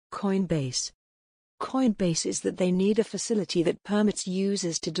Coinbase. Coinbase is that they need a facility that permits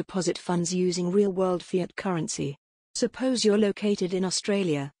users to deposit funds using real-world fiat currency. Suppose you're located in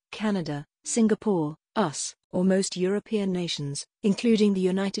Australia, Canada, Singapore, US, or most European nations, including the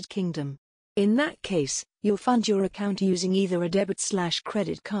United Kingdom. In that case, you'll fund your account using either a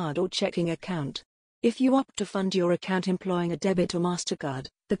debit/credit card or checking account. If you opt to fund your account employing a debit or MasterCard,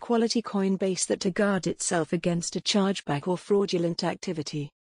 the quality Coinbase that to guard itself against a chargeback or fraudulent activity.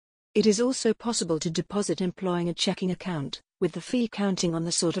 It is also possible to deposit employing a checking account, with the fee counting on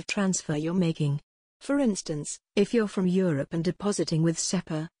the sort of transfer you're making. For instance, if you're from Europe and depositing with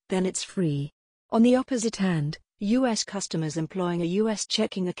SEPA, then it's free. On the opposite hand, US customers employing a US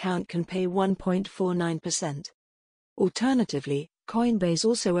checking account can pay 1.49%. Alternatively, Coinbase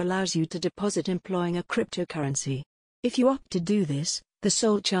also allows you to deposit employing a cryptocurrency. If you opt to do this, the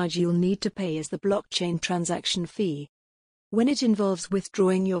sole charge you'll need to pay is the blockchain transaction fee. When it involves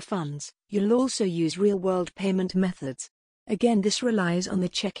withdrawing your funds, you'll also use real-world payment methods. Again, this relies on the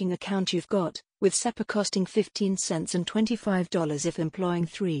checking account you've got, with SEPA costing 15 cents and $25 if employing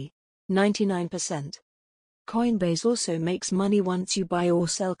 3.99%. Coinbase also makes money once you buy or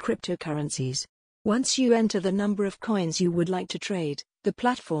sell cryptocurrencies. Once you enter the number of coins you would like to trade, the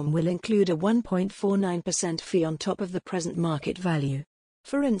platform will include a 1.49% fee on top of the present market value.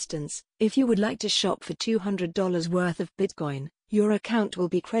 For instance, if you would like to shop for $200 worth of Bitcoin, your account will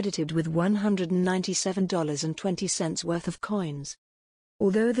be credited with $197.20 worth of coins.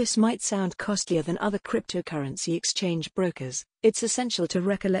 Although this might sound costlier than other cryptocurrency exchange brokers, it's essential to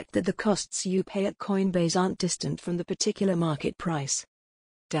recollect that the costs you pay at Coinbase aren't distant from the particular market price.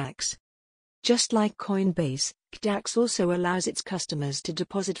 GDAX. Just like Coinbase, GDAX also allows its customers to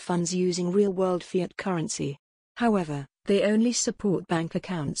deposit funds using real-world fiat currency. However, they only support bank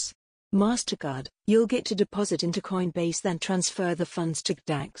accounts. MasterCard, you'll get to deposit into Coinbase then transfer the funds to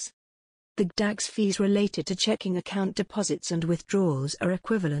GDAX. The GDAX fees related to checking account deposits and withdrawals are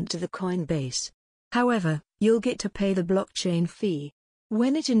equivalent to the Coinbase. However, you'll get to pay the blockchain fee.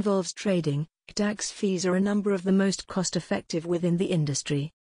 When it involves trading, GDAX fees are a number of the most cost-effective within the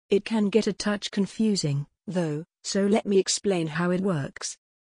industry. It can get a touch confusing, though, so let me explain how it works.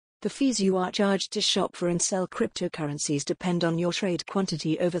 The fees you are charged to shop for and sell cryptocurrencies depend on your trade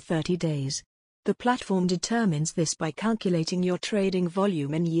quantity over 30 days. The platform determines this by calculating your trading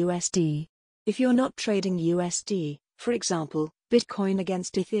volume in USD. If you're not trading USD, for example, Bitcoin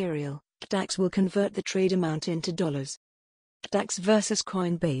against Ethereum, GDAX will convert the trade amount into dollars. GDAX vs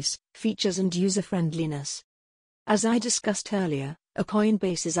Coinbase, features and user-friendliness. As I discussed earlier, a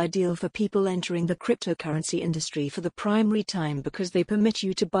Coinbase is ideal for people entering the cryptocurrency industry for the primary time because they permit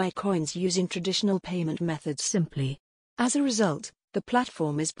you to buy coins using traditional payment methods simply. As a result, the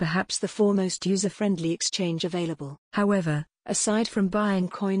platform is perhaps the foremost user-friendly exchange available. However, aside from buying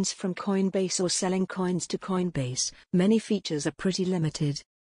coins from Coinbase or selling coins to Coinbase, many features are pretty limited.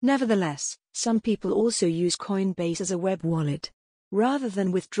 Nevertheless, some people also use Coinbase as a web wallet. Rather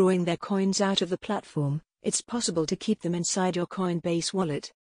than withdrawing their coins out of the platform, it's possible to keep them inside your Coinbase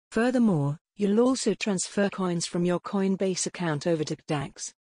wallet. Furthermore, you'll also transfer coins from your Coinbase account over to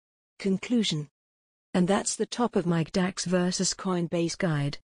GDAX. Conclusion. And that's the top of my GDAX vs Coinbase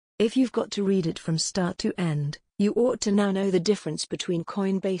guide. If you've got to read it from start to end, you ought to now know the difference between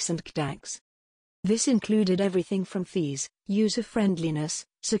Coinbase and GDAX. This included everything from fees, user-friendliness,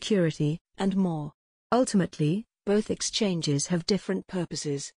 security, and more. Ultimately, both exchanges have different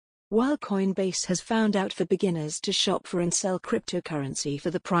purposes. While Coinbase has found out for beginners to shop for and sell cryptocurrency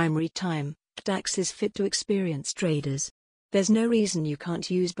for the primary time, GDAX is fit to experienced traders. There's no reason you can't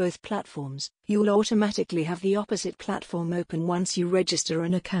use both platforms. You'll automatically have the opposite platform open once you register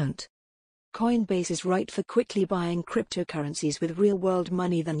an account. Coinbase is right for quickly buying cryptocurrencies with real-world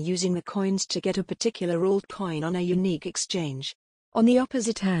money than using the coins to get a particular altcoin on a unique exchange. On the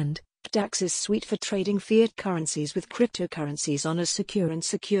opposite hand, GDAX is sweet for trading fiat currencies with cryptocurrencies on a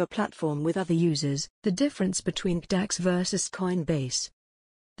secure platform with other users. The difference between GDAX vs Coinbase.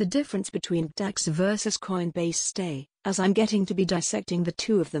 The difference between GDAX vs Coinbase stay, as I'm getting to be dissecting the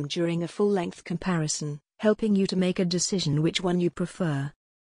two of them during a full-length comparison, helping you to make a decision which one you prefer.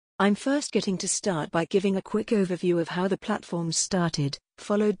 I'm first getting to start by giving a quick overview of how the platforms started,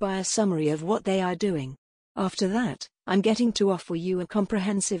 followed by a summary of what they are doing. After that, I'm getting to offer you a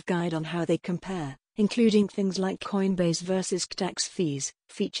comprehensive guide on how they compare, including things like Coinbase vs GDAX fees,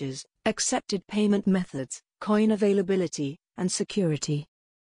 features, accepted payment methods, coin availability, and security.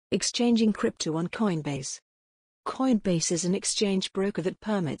 Exchanging crypto on Coinbase. Coinbase is an exchange broker that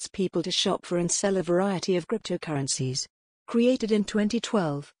permits people to shop for and sell a variety of cryptocurrencies. Created in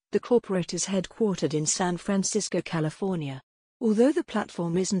 2012, the corporate is headquartered in San Francisco, California. Although the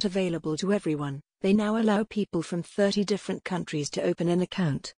platform isn't available to everyone, they now allow people from 30 different countries to open an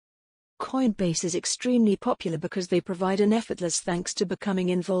account. Coinbase is extremely popular because they provide an effortless thanks to becoming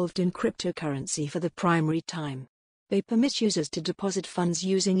involved in cryptocurrency for the primary time. They permit users to deposit funds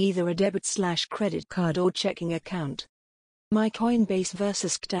using either a debit/credit card or checking account. My Coinbase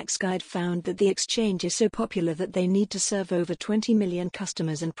vs GDAX guide found that the exchange is so popular that they need to serve over 20 million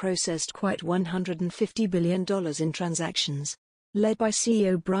customers and processed quite $150 billion in transactions. Led by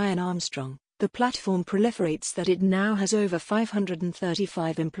CEO Brian Armstrong, the platform proliferates that it now has over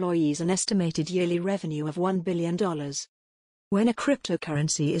 535 employees and estimated yearly revenue of $1 billion. When a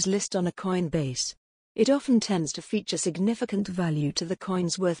cryptocurrency is listed on a Coinbase, it often tends to feature significant value to the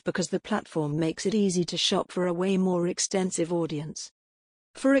coin's worth because the platform makes it easy to shop for a way more extensive audience.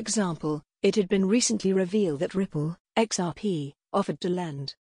 For example, it had been recently revealed that Ripple, XRP, offered to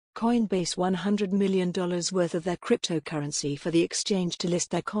lend Coinbase $100 million worth of their cryptocurrency for the exchange to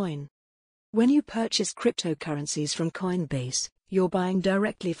list their coin. When you purchase cryptocurrencies from Coinbase, you're buying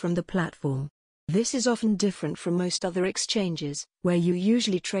directly from the platform. This is often different from most other exchanges, where you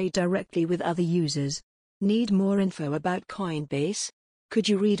usually trade directly with other users. Need more info about Coinbase? Could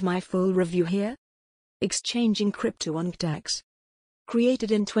you read my full review here? Exchanging crypto on GDAX.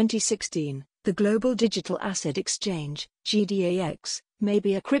 Created in 2016, the Global Digital Asset Exchange, GDAX, may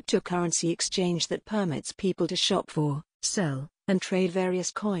be a cryptocurrency exchange that permits people to shop for, sell, and trade various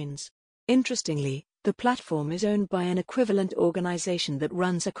coins. Interestingly, the platform is owned by an equivalent organization that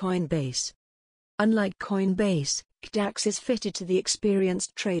runs a Coinbase. Unlike Coinbase, GDAX is fitted to the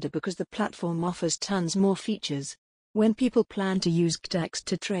experienced trader because the platform offers tons more features. When people plan to use GDAX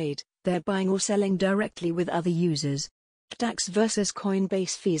to trade, they're buying or selling directly with other users. GDAX versus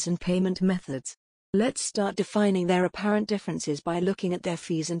Coinbase fees and payment methods. Let's start defining their apparent differences by looking at their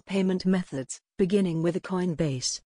fees and payment methods, beginning with the Coinbase.